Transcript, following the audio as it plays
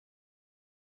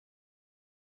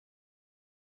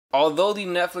Although the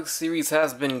Netflix series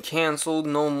has been canceled,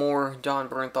 no more Jon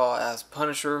Bernthal as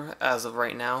Punisher as of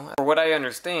right now. For what I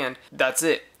understand, that's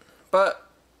it. But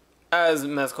as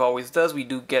Mezco always does, we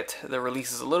do get the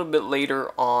releases a little bit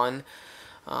later on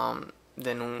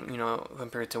than,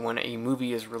 compared to when a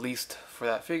movie is released for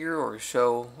that figure or a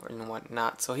show or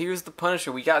whatnot. So here's the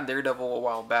Punisher. We got Daredevil a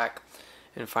while back.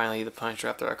 And finally, the Punisher,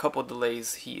 after a couple of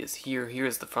delays, he is here.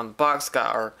 Here's the front box.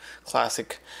 Got our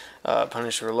classic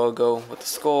Punisher logo with the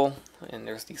skull. And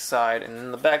there's the side. And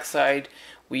in the back side,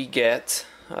 we get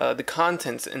the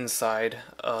contents inside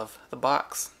of the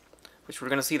box, which we're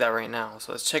going to see that right now.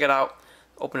 So let's check it out.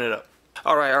 Open it up.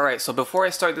 Alright. So before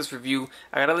I start this review,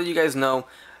 I got to let you guys know,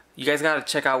 you guys got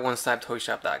to check out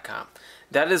onestoptoyshop.com.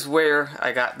 That is where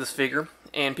I got this figure.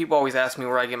 And people always ask me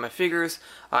where I get my figures.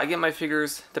 I get my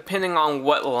figures depending on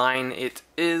what line it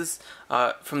is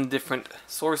from different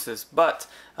sources. But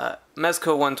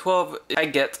Mezco 112 I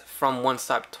get from One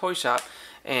Stop Toy Shop.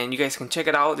 And you guys can check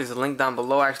it out. There's a link down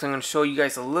below. Actually, I'm going to show you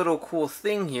guys a little cool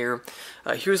thing here.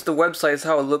 Here's the website. It's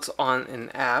how it looks on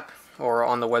an app or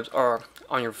on the web or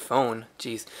on your phone.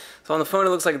 Jeez. So on the phone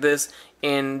it looks like this.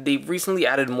 And they've recently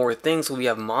added more things. So we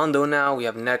have Mondo now. We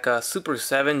have NECA Super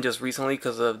 7 just recently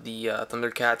because of the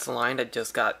Thundercats line that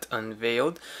just got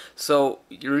unveiled. So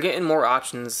you're getting more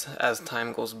options as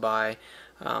time goes by.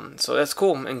 So that's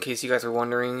cool. In case you guys are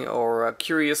wondering or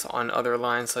curious on other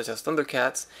lines such as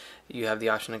Thundercats, you have the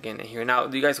option again in here. Now,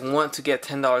 do you guys want to get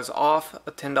 $10 off,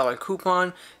 a $10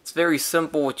 coupon? It's very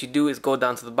simple. What you do is go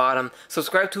down to the bottom,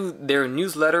 subscribe to their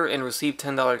newsletter, and receive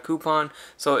 $10 coupon.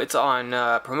 So it's on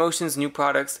promotions, new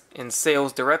products, and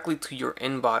sales directly to your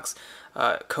inbox.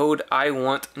 Code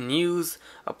IWANTNEWS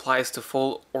applies to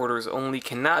full orders only,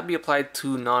 cannot be applied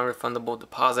to non-refundable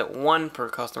deposit, 1 per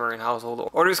customer and household.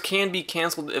 Orders can be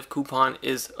canceled if coupon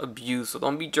is abused, so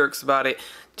don't be jerks about it.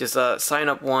 Just sign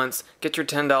up once, get your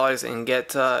 $10, and get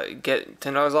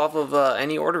 $10 off of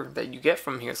any order that you get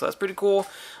from here. So that's pretty cool.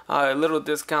 A little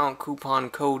discount coupon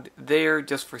code there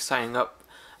just for signing up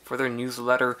for their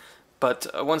newsletter. But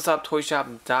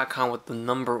onestoptoyshop.com with the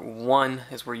number 1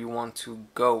 is where you want to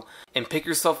go. And pick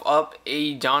yourself up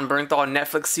a Jon Bernthal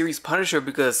Netflix series Punisher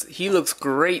because he looks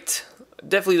great.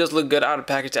 Definitely does look good out of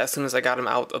package as soon as I got him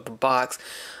out of the box.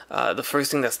 The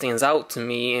first thing that stands out to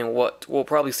me, and what will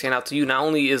probably stand out to you, not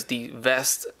only is the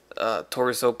vest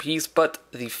torso piece, but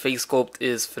the face sculpt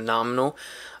is phenomenal.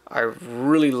 I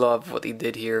really love what they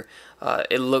did here.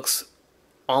 It looks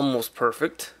almost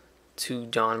perfect to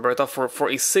Jon Bernthal for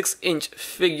a 6-inch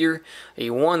figure, a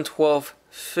 112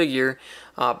 figure.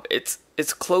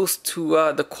 It's close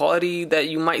to the quality that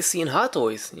you might see in Hot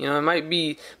Toys. You know, it might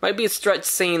be a stretch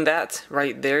saying that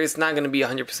right there. It's not going to be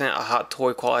 100% a Hot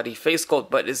Toy quality face sculpt,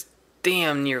 but it's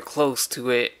damn near close to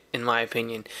it in my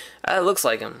opinion. It looks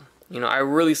like him. You know, I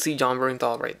really see Jon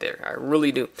Bernthal right there. I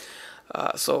really do.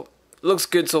 So looks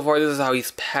good so far. This is how he's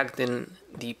packed in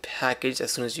the package as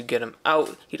soon as you get him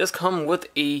out. He does come with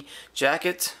a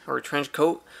jacket or a trench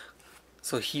coat.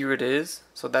 So here it is.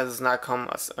 So that does not come,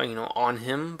 on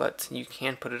him, but you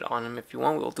can put it on him if you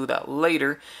want. We'll do that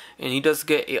later. And he does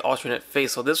get a alternate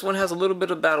face. So this one has a little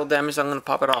bit of battle damage. I'm going to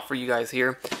pop it off for you guys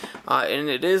here. And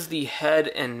it is the head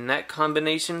and neck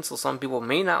combination. So some people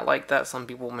may not like that. Some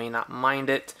people may not mind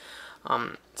it.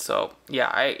 So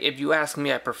yeah, if you ask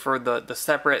me, I prefer the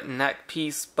separate neck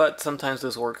piece, but sometimes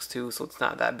this works too, so it's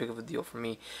not that big of a deal for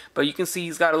me. But you can see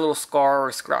he's got a little scar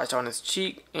or scratch on his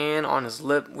cheek and on his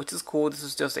lip, which is cool. This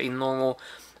is just a normal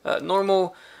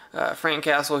Frank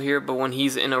Castle here, but when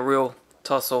he's in a real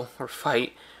tussle or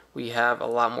fight, we have a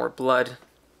lot more blood,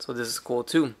 so this is cool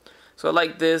too. So I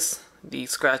like this. The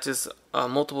scratches,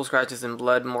 multiple scratches and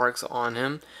blood marks on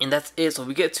him, and that's it. So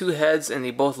we get 2 heads, and they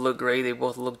both look great. They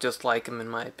both look just like him in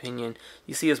my opinion.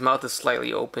 You see his mouth is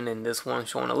slightly open in this one,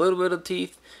 showing a little bit of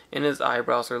teeth, and his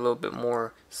eyebrows are a little bit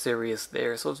more serious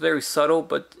there. So it's very subtle,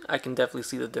 but I can definitely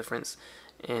see the difference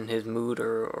in his mood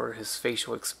or his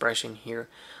facial expression here.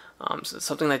 So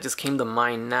something that just came to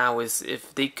mind now is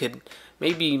if they could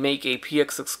maybe make a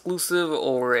PX exclusive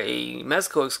or a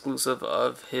Mezco exclusive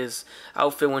of his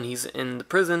outfit when he's in the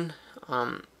prison,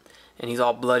 and he's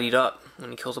all bloodied up when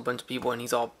he kills a bunch of people and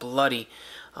he's all bloody.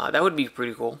 That would be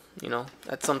pretty cool. You know,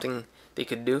 that's something they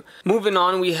could do. Moving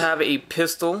on, we have a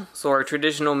pistol. So our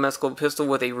traditional Mezco pistol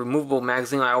with a removable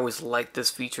magazine. I always like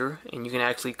this feature, and you can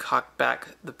actually cock back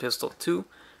the pistol too,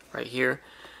 right here.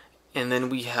 And then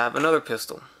we have another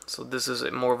pistol. So this is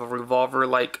more of a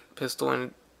revolver-like pistol,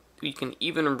 and you can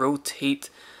even rotate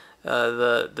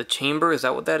the chamber. Is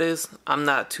that what that is? I'm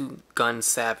not too gun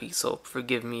savvy, so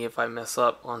forgive me if I mess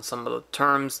up on some of the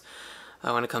terms.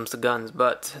 when it comes to guns,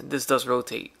 but this does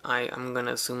rotate. I'm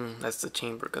gonna assume that's the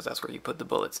chamber because that's where you put the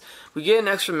bullets. We get an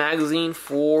extra magazine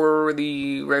for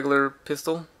the regular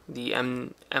pistol, the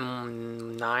M9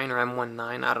 or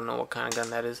M19. I don't know what kind of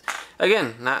gun that is.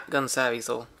 Again, not gun savvy,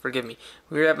 so forgive me.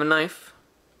 We have a knife,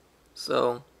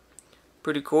 so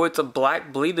pretty cool. It's a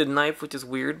black bladed knife, which is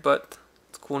weird, but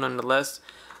it's cool nonetheless.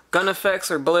 Gun effects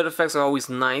or bullet effects are always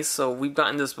nice, so we've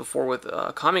gotten this before with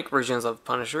comic versions of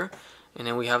Punisher. And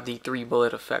then we have the 3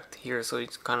 bullet effect here, so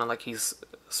it's kind of like he's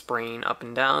spraying up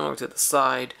and down or to the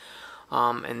side.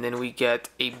 And then we get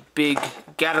a big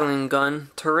Gatling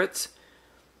gun turret,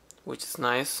 which is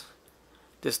nice.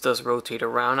 This does rotate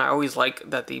around. I always like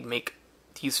that they make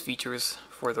these features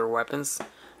for their weapons.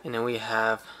 And then we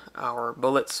have our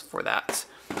bullets for that.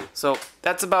 So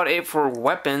that's about it for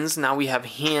weapons. Now we have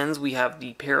hands. We have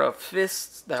the pair of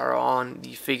fists that are on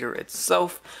the figure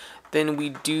itself. Then we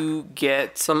do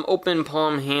get some open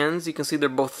palm hands. You can see they're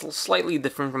both slightly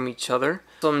different from each other.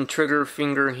 Some trigger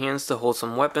finger hands to hold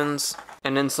some weapons.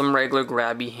 And then some regular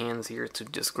grabby hands here to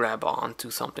just grab onto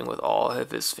something with all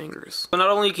of his fingers. So not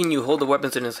only can you hold the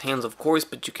weapons in his hands, of course,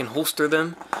 but you can holster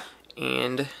them.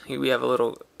 And here we have a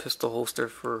little pistol holster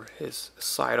for his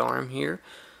sidearm here.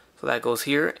 So that goes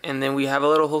here. And then we have a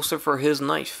little holster for his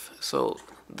knife. So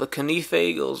the knife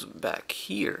goes back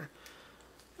here.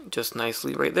 Just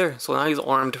nicely right there. So now he's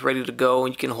armed, ready to go,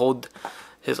 and you can hold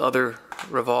his other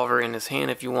revolver in his hand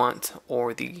if you want,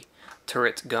 or the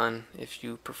turret gun if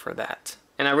you prefer that.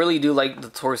 And I really do like the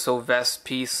torso vest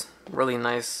piece. Really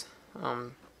nice.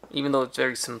 Even though it's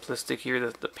very simplistic here,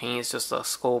 the paint is just a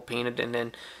skull painted and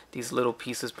then these little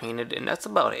pieces painted, and that's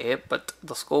about it. But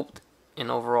the sculpt and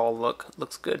overall look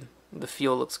looks good. The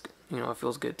feel looks, it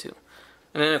feels good too.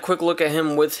 And then a quick look at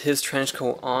him with his trench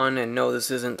coat on, and no, this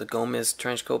isn't the Gomez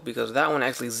trench coat because that one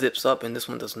actually zips up and this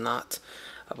one does not.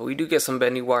 But we do get some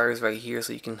bendy wires right here,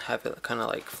 so you can have it kind of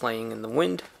like flying in the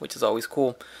wind, which is always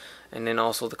cool. And then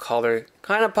also the collar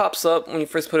kind of pops up when you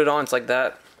first put it on. It's like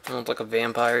that, almost like a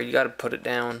vampire. You got to put it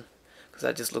down because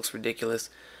that just looks ridiculous.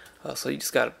 So you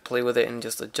just got to play with it and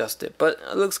just adjust it. But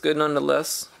it looks good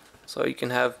nonetheless. So you can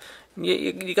have,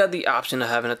 you got the option of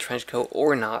having a trench coat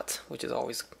or not, which is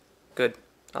always good.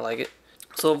 I like it.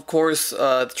 So of course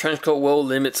the trench coat will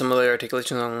limit some of the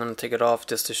articulation. I'm going to take it off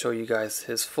just to show you guys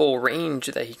his full range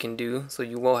that he can do. So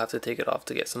you will have to take it off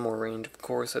to get some more range, of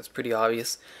course. That's pretty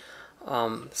obvious.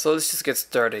 So let's just get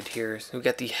started here. So we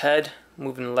got the head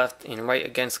moving left and right,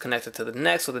 against connected to the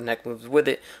neck, so the neck moves with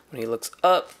it. When he looks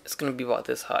up, it's going to be about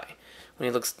this high. When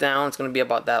he looks down, it's going to be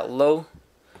about that low.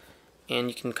 And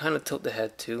you can kind of tilt the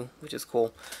head too, which is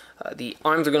cool. The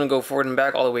arms are going to go forward and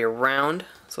back all the way around,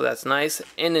 so that's nice.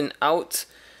 In and out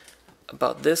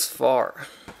about this far.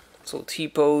 So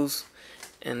T-pose.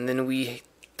 And then we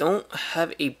don't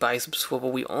have a bicep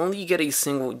swivel. We only get a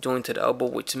single jointed elbow,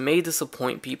 which may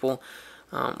disappoint people.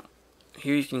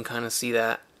 Here you can kind of see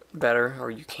that better, or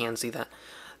you can see that.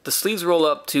 The sleeves roll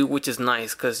up too, which is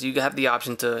nice because you have the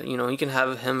option to, you can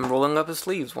have him rolling up his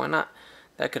sleeves. Why not?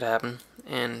 That could happen.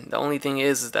 And the only thing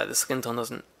is that the skin tone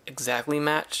doesn't exactly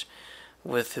match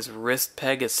with his wrist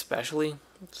peg especially.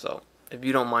 So if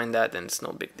you don't mind that, then it's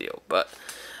no big deal. But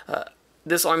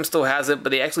this arm still has it,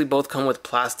 but they actually both come with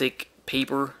plastic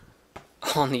paper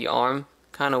on the arm.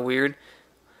 Kind of weird.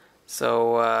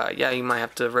 So yeah, you might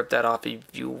have to rip that off if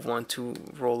you want to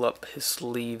roll up his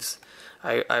sleeves.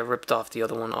 I ripped off the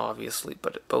other one obviously,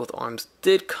 but both arms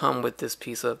did come with this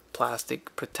piece of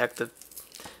plastic protective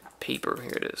paper.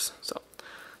 Here it is. So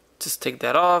just take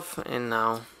that off, and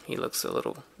now he looks a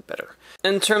little better.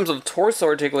 In terms of torso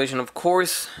articulation, of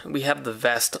course, we have the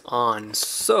vest on.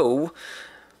 So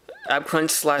ab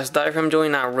crunch / diaphragm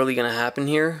joint not really gonna happen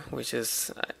here, which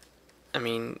is, I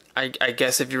mean, I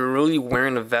guess if you're really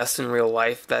wearing a vest in real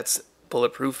life that's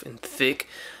bulletproof and thick,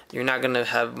 you're not gonna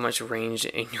have much range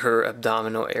in your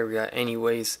abdominal area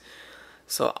anyways.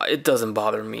 So it doesn't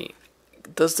bother me.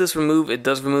 Does this remove? It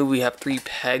does remove. We have 3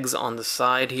 pegs on the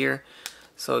side here,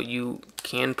 so you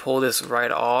can pull this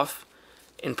right off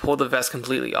and pull the vest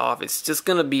completely off. It's just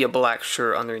gonna be a black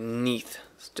shirt underneath,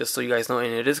 just so you guys know,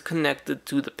 and it is connected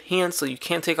to the pants, so you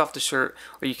can't take off the shirt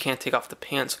or you can't take off the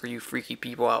pants for you freaky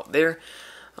people out there.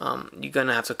 You're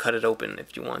gonna have to cut it open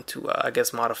if you want to, I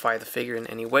guess, modify the figure in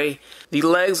any way. The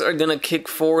legs are gonna kick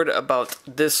forward about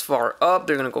this far up.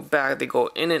 They're gonna go back. They go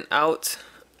in and out.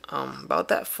 About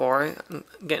that far. I'm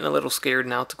getting a little scared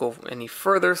now to go any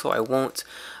further, so I won't.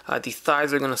 The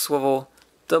thighs are going to swivel,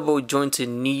 double jointed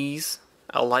knees.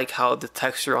 I like how the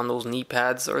texture on those knee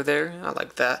pads are there. I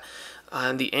like that.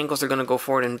 And the ankles are going to go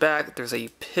forward and back. There's a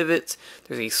pivot.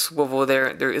 There's a swivel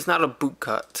there. There is not a boot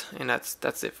cut, and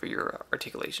that's it for your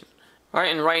articulation. Alright,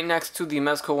 and right next to the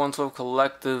Mezco 112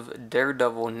 Collective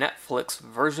Daredevil Netflix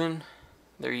version,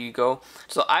 there you go.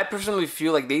 So I personally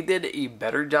feel like they did a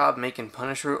better job making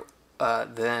Punisher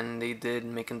than they did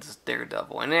making this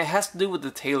Daredevil. And it has to do with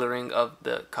the tailoring of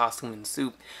the costume and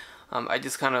suit. I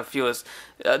just kind of feel as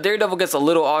Daredevil gets a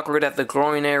little awkward at the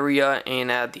groin area and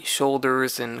at the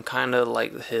shoulders and kind of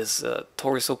like his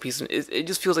torso piece. It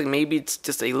just feels like maybe it's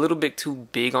just a little bit too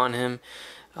big on him.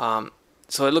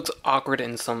 So it looks awkward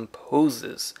in some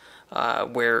poses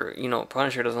where, you know,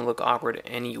 Punisher doesn't look awkward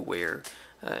anywhere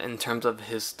in terms of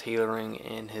his tailoring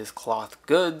and his cloth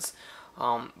goods.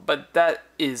 But that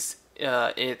is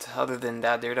it. Other than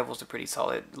that, Daredevil's a pretty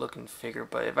solid looking figure.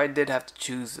 But if I did have to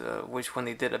choose which one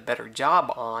they did a better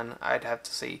job on, I'd have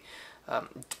to say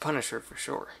Punisher for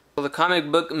sure. So the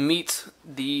comic book meets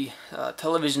the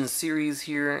television series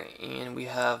here, and we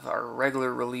have our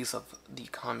regular release of the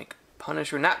comic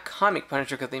Punisher, not Comic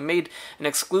Punisher, because they made an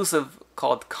exclusive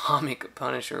called Comic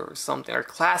Punisher or something, or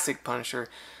Classic Punisher.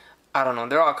 I don't know,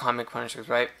 they're all Comic Punishers,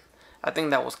 right? I think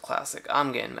that was Classic.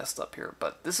 I'm getting messed up here,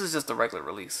 but this is just the regular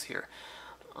release here.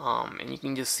 And you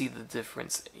can just see the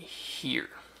difference here.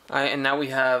 Alright, and now we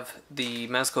have the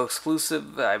Mezco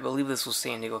exclusive. I believe this was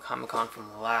San Diego Comic-Con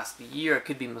from last year. I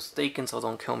could be mistaken, so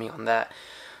don't kill me on that.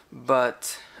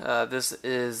 But this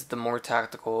is the more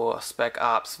tactical Spec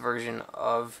Ops version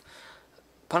of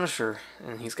Punisher,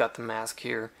 and he's got the mask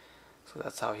here, so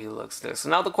that's how he looks there. So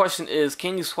now the question is,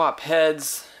 can you swap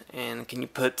heads, and can you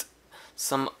put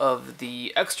some of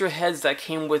the extra heads that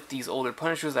came with these older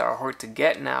Punishers that are hard to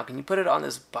get now, can you put it on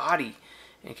this body,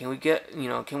 and can we get, you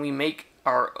know, can we make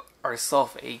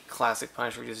ourself a classic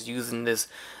Punisher just using this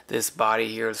body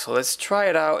here? So let's try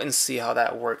it out and see how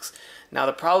that works. Now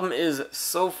the problem is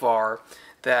so far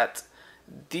that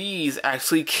these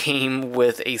actually came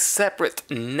with a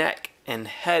separate neck and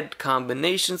head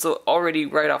combination, so already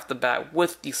right off the bat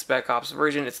with the Spec Ops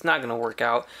version, it's not going to work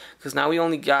out, because now we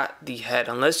only got the head.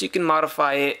 Unless you can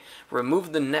modify it,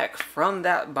 remove the neck from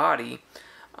that body,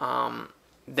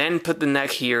 then put the neck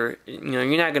here, you know,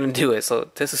 you're not going to do it. So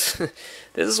this is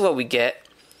this is what we get.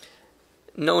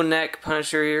 No neck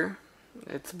Punisher here.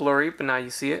 It's blurry, but now you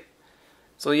see it.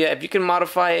 So yeah, if you can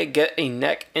modify it, get a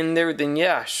neck in there, then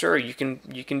yeah, sure, you can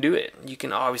do it. You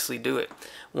can obviously do it.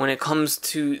 When it comes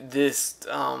to this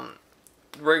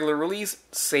regular release,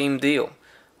 same deal.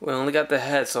 We only got the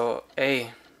head, so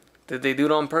hey, did they do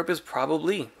it on purpose?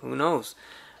 Probably. Who knows?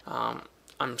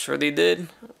 I'm sure they did.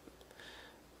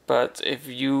 But if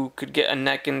you could get a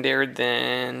neck in there,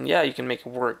 then yeah, you can make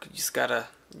it work. You just gotta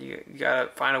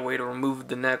find a way to remove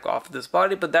the neck off of this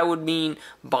body, but that would mean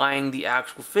buying the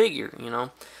actual figure, you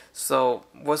know? So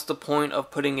what's the point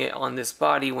of putting it on this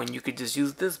body when you could just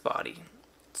use this body?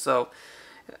 So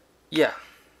yeah.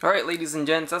 Alright, ladies and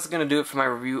gents, that's going to do it for my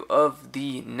review of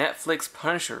the Netflix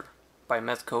Punisher by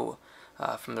Mezco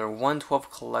from their 112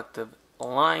 Collective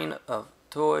line of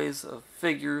toys, of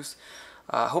figures.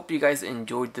 I hope you guys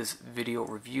enjoyed this video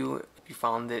review. If you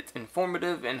found it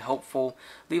informative and helpful,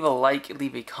 leave a like,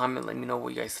 leave a comment, let me know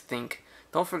what you guys think.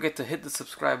 Don't forget to hit the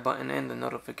subscribe button and the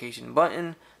notification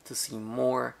button to see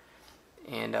more.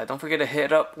 And don't forget to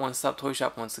hit up One Stop Toy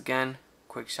Shop once again.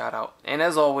 Quick shout out. And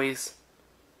as always,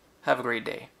 have a great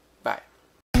day.